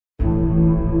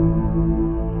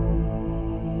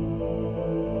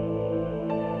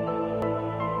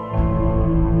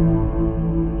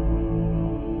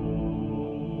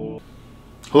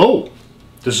Hello,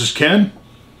 this is Ken.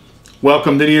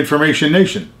 Welcome to the Information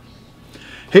Nation.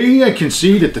 Hey, I can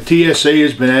see that the TSA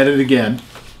has been at it again.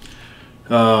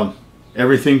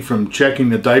 Everything from checking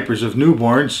the diapers of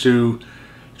newborns to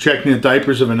checking the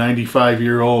diapers of a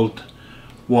 95-year-old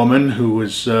woman who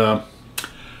was on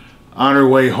her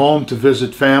way home to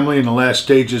visit family in the last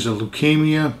stages of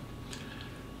leukemia.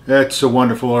 That's a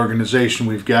wonderful organization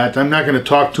we've got. I'm not going to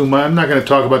talk too much. I'm not going to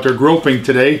talk about their groping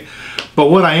today. But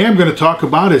what I am going to talk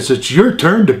about is it's your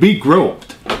turn to be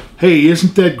groped. Hey,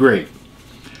 isn't that great?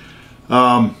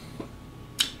 I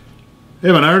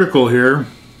have an article here.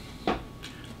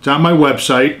 It's on my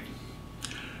website.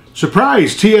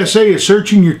 Surprise! TSA is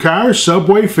searching your car,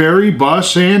 subway, ferry,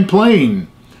 bus, and plane.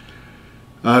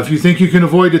 If you think you can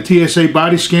avoid the TSA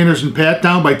body scanners and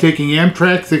pat-down by taking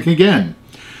Amtrak, think again.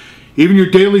 Even your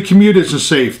daily commute isn't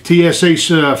safe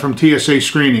from TSA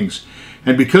screenings.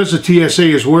 And because the TSA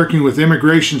is working with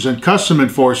Immigrations and Custom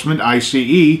Enforcement,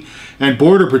 ICE, and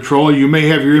Border Patrol, you may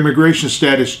have your immigration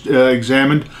status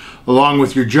examined along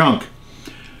with your junk.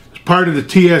 As part of the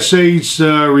TSA's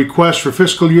request for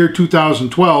fiscal year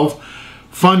 2012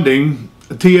 funding,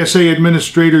 TSA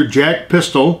Administrator Jack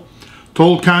Pistol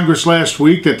told Congress last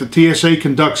week that the TSA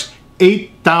conducts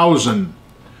 8,000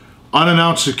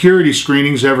 unannounced security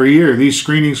screenings every year. These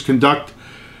screenings conduct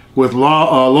with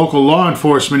local law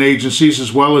enforcement agencies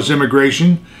as well as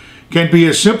immigration can be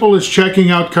as simple as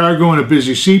checking out cargo in a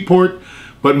busy seaport,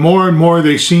 but more and more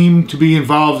they seem to be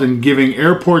involved in giving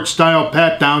airport-style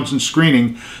pat-downs and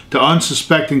screening to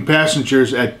unsuspecting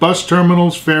passengers at bus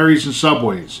terminals, ferries, and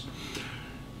subways.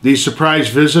 These surprise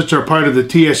visits are part of the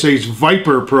TSA's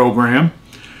Vipr program,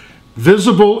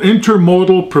 Visible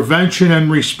Intermodal Prevention and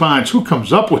Response. Who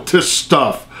comes up with this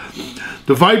stuff?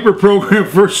 The Vipr program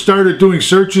first started doing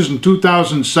searches in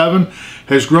 2007,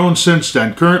 has grown since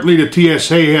then. Currently, the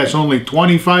TSA has only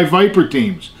 25 Vipr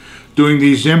teams doing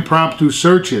these impromptu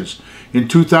searches. In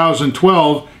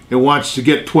 2012, it wants to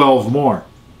get 12 more.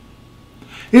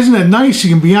 Isn't it nice?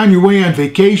 You can be on your way on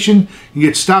vacation, you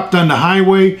get stopped on the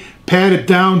highway, patted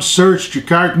down, searched, your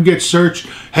car can get searched,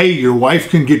 hey, your wife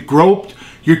can get groped,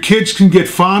 your kids can get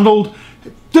fondled.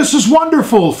 This is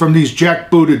wonderful from these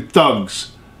jackbooted thugs.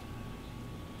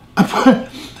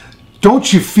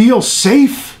 Don't you feel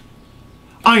safe?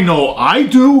 I know I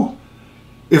do.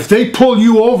 If they pull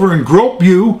you over and grope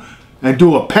you and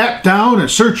do a pat down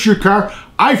and search your car,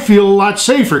 I feel a lot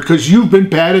safer because you've been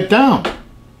patted down.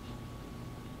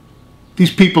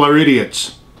 These people are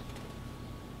idiots.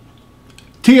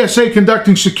 TSA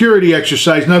conducting security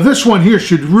exercise. Now this one here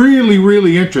should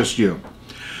really interest you.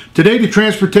 Today, the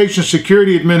Transportation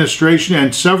Security Administration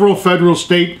and several federal,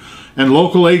 state, and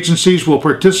local agencies will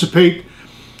participate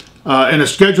in a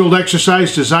scheduled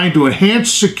exercise designed to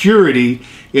enhance security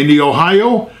in the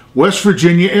Ohio, West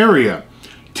Virginia area.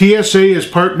 TSA has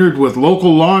partnered with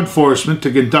local law enforcement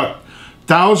to conduct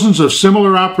thousands of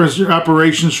similar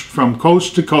operations from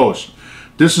coast to coast.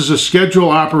 This is a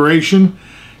scheduled operation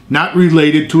not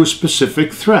related to a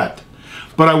specific threat.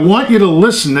 But I want you to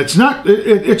listen. It's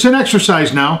an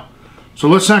exercise now, so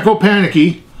let's not go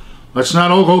panicky. Let's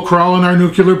not all go crawl in our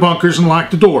nuclear bunkers and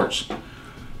lock the doors.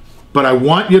 But I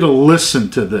want you to listen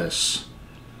to this.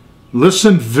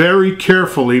 Listen very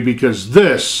carefully because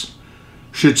this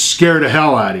should scare the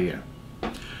hell out of you.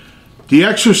 The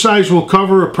exercise will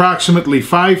cover approximately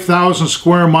 5,000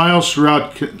 square miles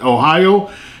throughout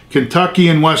Ohio, Kentucky,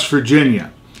 and West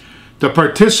Virginia. The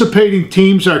participating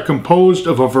teams are composed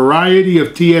of a variety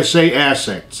of TSA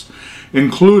assets,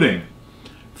 including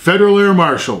federal air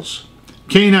marshals,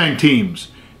 canine teams,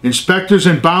 inspectors,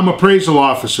 and bomb appraisal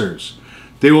officers.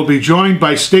 They will be joined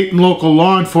by state and local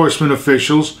law enforcement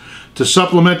officials to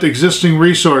supplement existing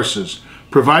resources,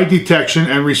 provide detection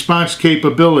and response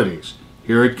capabilities.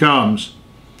 Here it comes.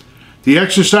 The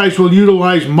exercise will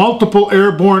utilize multiple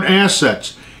airborne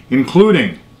assets,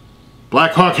 including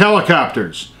Blackhawk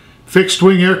helicopters,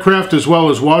 fixed-wing aircraft, as well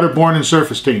as waterborne and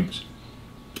surface teams.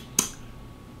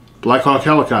 Blackhawk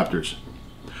helicopters.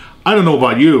 I don't know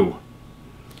about you,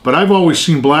 but I've always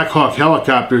seen Blackhawk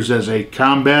helicopters as a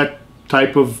combat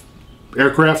type of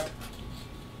aircraft.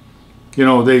 You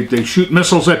know, they shoot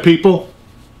missiles at people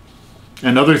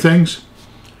and other things.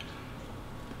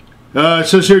 It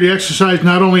says here the exercise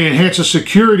not only enhances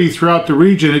security throughout the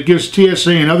region, it gives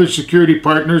TSA and other security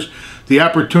partners the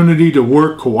opportunity to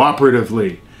work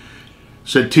cooperatively,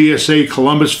 said TSA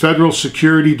Columbus Federal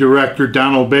Security Director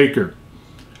Donald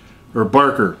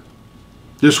Barker.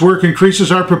 This work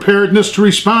increases our preparedness to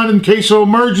respond in case of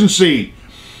emergency.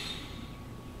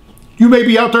 You may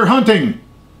be out there hunting.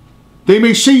 They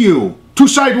may see you. 2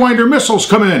 Sidewinder missiles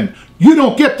come in. You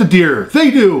don't get the deer.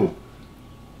 They do.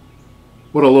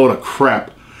 What a load of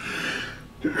crap.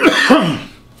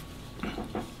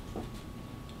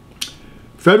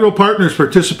 Federal partners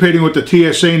participating with the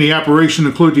TSA in the operation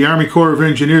include the Army Corps of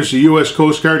Engineers, the U.S.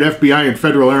 Coast Guard, FBI, and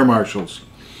Federal Air Marshals.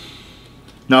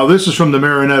 Now this is from the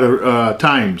Marinetta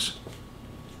Times.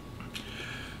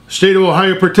 State of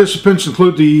Ohio participants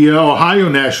include the Ohio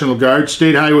National Guard,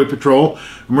 State Highway Patrol,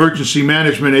 Emergency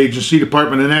Management Agency,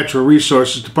 Department of Natural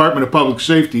Resources, Department of Public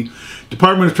Safety,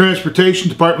 Department of Transportation,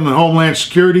 Department of Homeland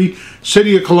Security,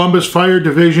 City of Columbus Fire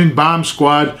Division, Bomb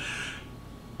Squad,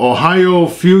 Ohio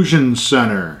Fusion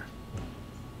Center,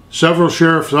 several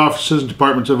sheriff's offices and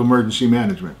departments of emergency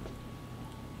management.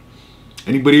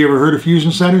 Anybody ever heard of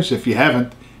fusion centers? If you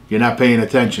haven't, you're not paying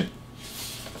attention.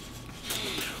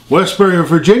 West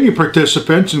Virginia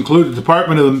participants include the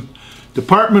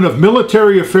Department of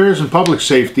Military Affairs and Public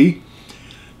Safety,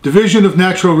 Division of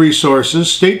Natural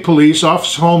Resources, State Police,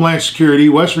 Office of Homeland Security,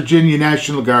 West Virginia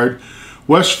National Guard,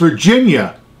 West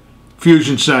Virginia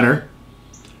Fusion Center,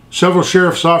 several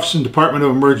sheriff's offices and Department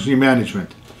of Emergency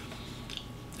Management.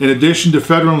 In addition to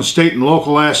federal and state and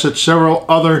local assets, several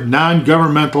other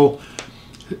non-governmental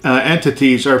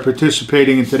entities are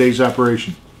participating in today's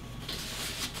operation.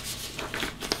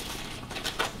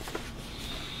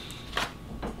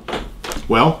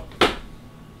 Well,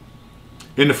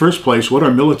 in the first place, what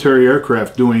are military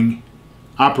aircraft doing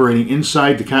operating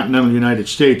inside the continental United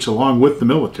States along with the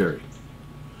military?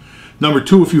 Number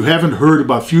two, if you haven't heard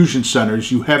about fusion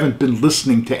centers, you haven't been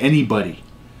listening to anybody.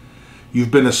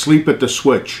 You've been asleep at the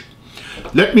switch.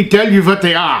 Let me tell you what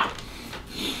they are.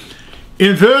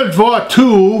 In World War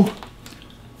II,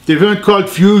 they weren't called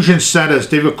fusion centers.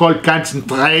 They were called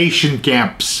concentration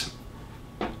camps.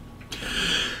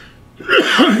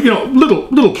 You know,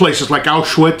 little places like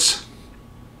Auschwitz.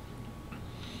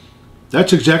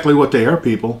 That's exactly what they are,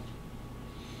 people.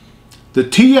 The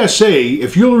TSA,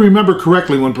 if you'll remember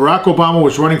correctly, when Barack Obama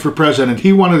was running for president,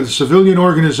 he wanted a civilian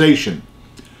organization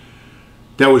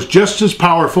that was just as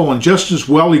powerful and just as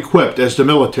well equipped as the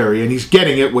military, and he's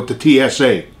getting it with the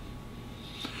TSA.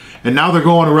 And now they're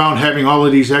going around having all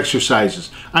of these exercises.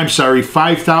 I'm sorry,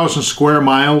 5,000 square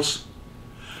miles?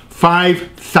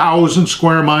 5,000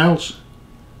 square miles?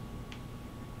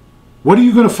 What are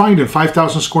you going to find in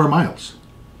 5,000 square miles?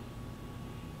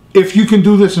 If you can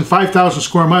do this in 5,000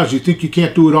 square miles, you think you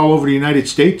can't do it all over the United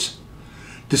States?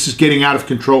 This is getting out of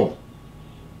control.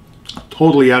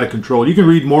 Totally out of control. You can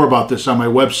read more about this on my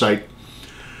website.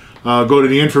 Go to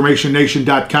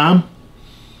theinformationnation.com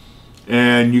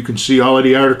and you can see all of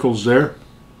the articles there.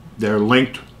 They're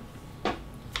linked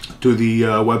to the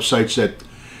websites that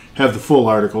have the full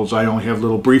articles. I only have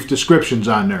little brief descriptions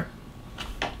on there.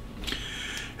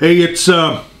 Hey, it's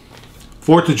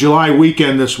 4th of July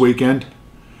weekend this weekend,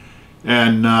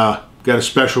 and got a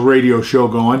special radio show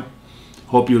going.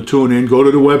 Hope you'll tune in. Go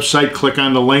to the website, click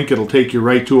on the link. It'll take you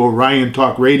right to Orion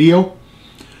Talk Radio,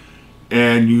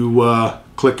 and you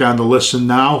click on the listen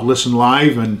now, listen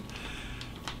live, and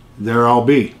there I'll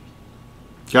be.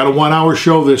 Got a 1-hour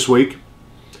show this week,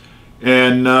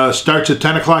 and starts at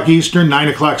 10 o'clock Eastern, 9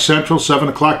 o'clock Central, 7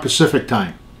 o'clock Pacific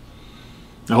time.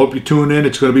 I hope you tune in.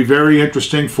 It's going to be very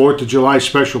interesting. 4th of July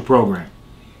special program.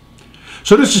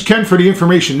 So this is Ken for the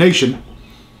Information Nation.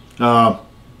 I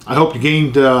hope you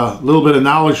gained a little bit of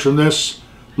knowledge from this,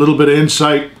 a little bit of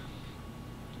insight.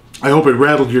 I hope it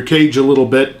rattled your cage a little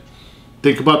bit.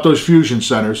 Think about those fusion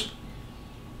centers.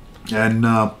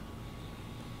 And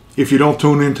if you don't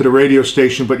tune into the radio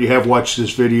station but you have watched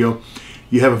this video,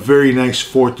 you have a very nice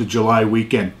 4th of July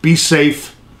weekend. Be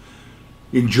safe.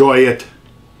 Enjoy it.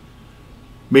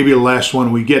 Maybe the last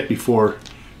one we get before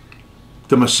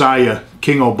the Messiah,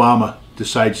 King Obama,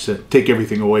 decides to take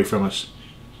everything away from us.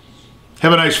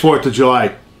 Have a nice 4th of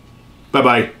July.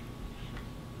 Bye-bye.